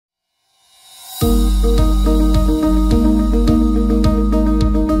I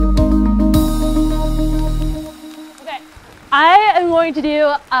am going to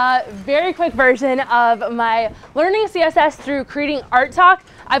do a very quick version of my learning CSS through creating art talk.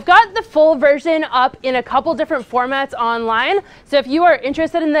 I've got the full version up in a couple different formats online. So if you are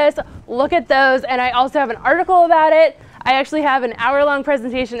interested in this, look at those. And I also have an article about it. I actually have an hour-long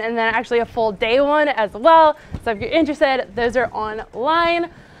presentation and then actually a full day one as well. So if you're interested, those are online.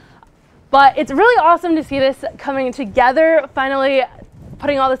 But it's really awesome to see this coming together, finally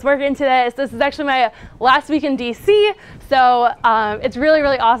putting all this work into this. This is actually my last week in DC, so it's really,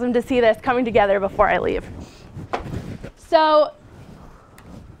 really awesome to see this coming together before I leave. So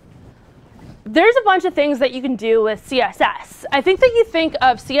there's a bunch of things that you can do with CSS. I think that you think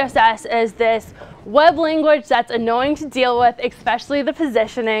of CSS as this web language that's annoying to deal with, especially the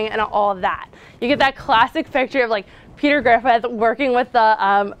positioning and all of that. You get that classic picture of like Peter Griffith working with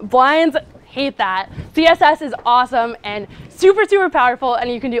the blinds. Hate that. CSS is awesome and super, super powerful,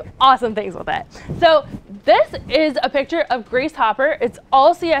 and you can do awesome things with it. So this is a picture of Grace Hopper. It's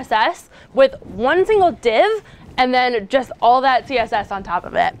all CSS with one single div and then just all that CSS on top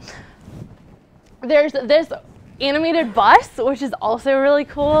of it. There's this animated bus, which is also really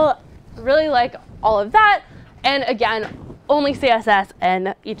cool. Really like all of that. And again, only CSS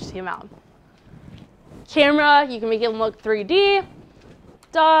and HTML. Camera, you can make it look 3D.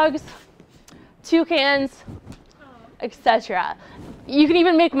 Dogs, toucans, etc. You can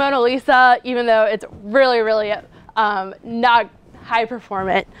even make Mona Lisa, even though it's really, really not high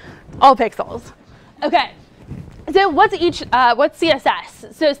performant, all pixels. Okay, so what's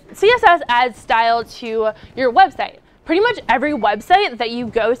CSS? So CSS adds style to your website. Pretty much every website that you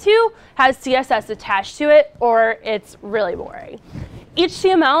go to has CSS attached to it, or it's really boring.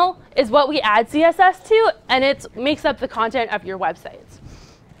 HTML is what we add CSS to, and it makes up the content of your websites.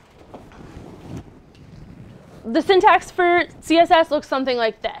 The syntax for CSS looks something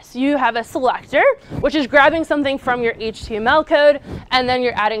like this. You have a selector, which is grabbing something from your HTML code, and then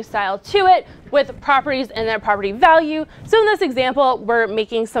you're adding style to it with properties and their property value. So in this example, we're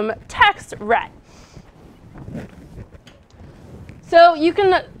making some text red. So you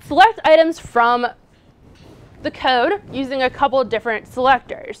can select items from the code using a couple different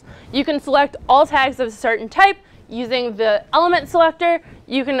selectors. You can select all tags of a certain type using the element selector.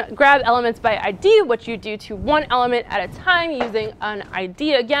 You can grab elements by ID, which you do to one element at a time using an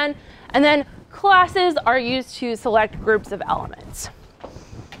ID again. And then classes are used to select groups of elements.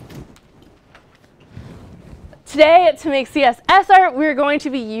 Today, to make CSS art, we're going to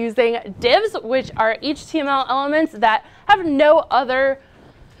be using divs, which are HTML elements that have no other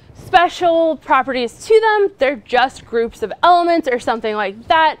special properties to them. They're just groups of elements or something like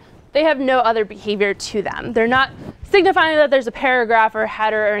that. They have no other behavior to them. They're not signifying that there's a paragraph or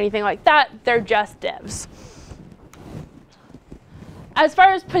header or anything like that. They're just divs. As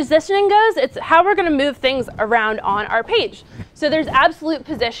far as positioning goes, it's how we're going to move things around on our page. So there's absolute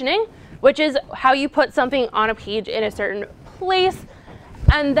positioning, which is how you put something on a page in a certain place,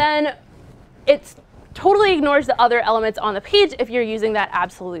 and then it totally ignores the other elements on the page if you're using that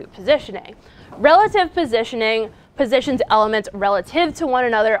absolute positioning. Relative positioning positions elements relative to one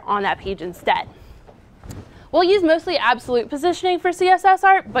another on that page instead. We'll use mostly absolute positioning for CSS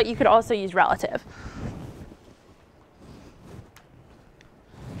art, but you could also use relative.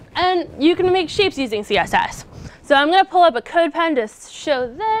 And you can make shapes using CSS. So I'm going to pull up a code pen to show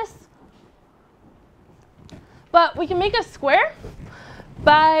this. But we can make a square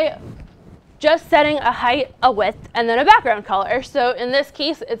by just setting a height, a width, and then a background color. So in this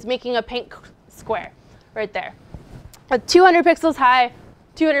case, it's making a pink square right there. 200 pixels high,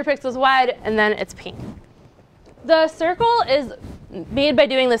 200 pixels wide, and then it's pink. The circle is made by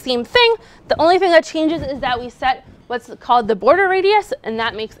doing the same thing. The only thing that changes is that we set what's called the border radius, and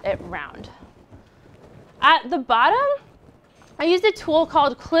that makes it round. At the bottom, I used a tool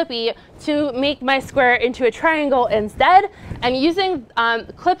called Clippy to make my square into a triangle instead. And using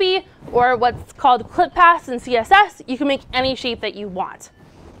Clippy, or what's called clip paths in CSS, you can make any shape that you want.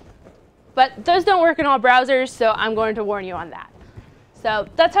 But those don't work in all browsers, so I'm going to warn you on that. So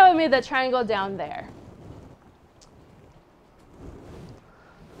that's how I made the triangle down there.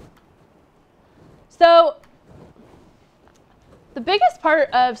 So the biggest part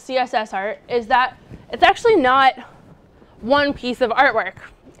of CSS art is that it's actually not one piece of artwork.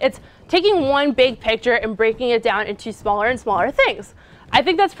 It's taking one big picture and breaking it down into smaller and smaller things. I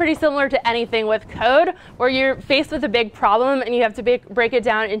think that's pretty similar to anything with code, where you're faced with a big problem and you have to break it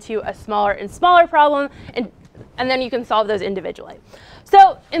down into a smaller and smaller problem, and then you can solve those individually.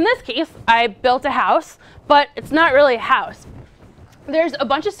 So in this case, I built a house, but it's not really a house. There's a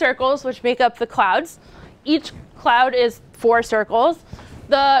bunch of circles which make up the clouds. Each cloud is 4 circles.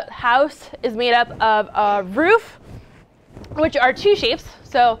 The house is made up of a roof, which are 2 shapes.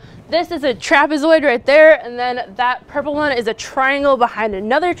 So this is a trapezoid right there, and then that purple one is a triangle behind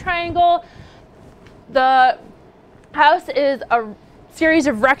another triangle. The house is a series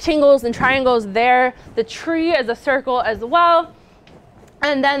of rectangles and triangles there. The tree is a circle as well.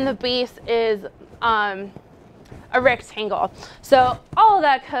 And then the base is a rectangle. So all of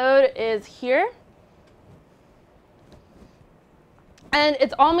that code is here. And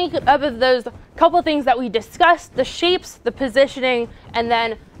it's all made up of those couple of things that we discussed, the shapes, the positioning, and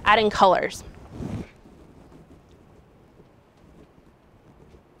then adding colors.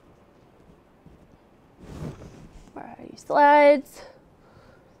 Slides.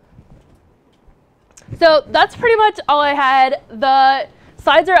 So that's pretty much all I had. The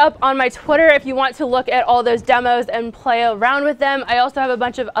slides are up on my Twitter if you want to look at all those demos and play around with them. I also have a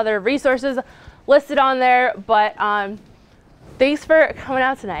bunch of other resources listed on there, but thanks for coming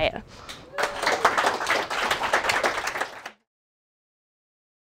out tonight.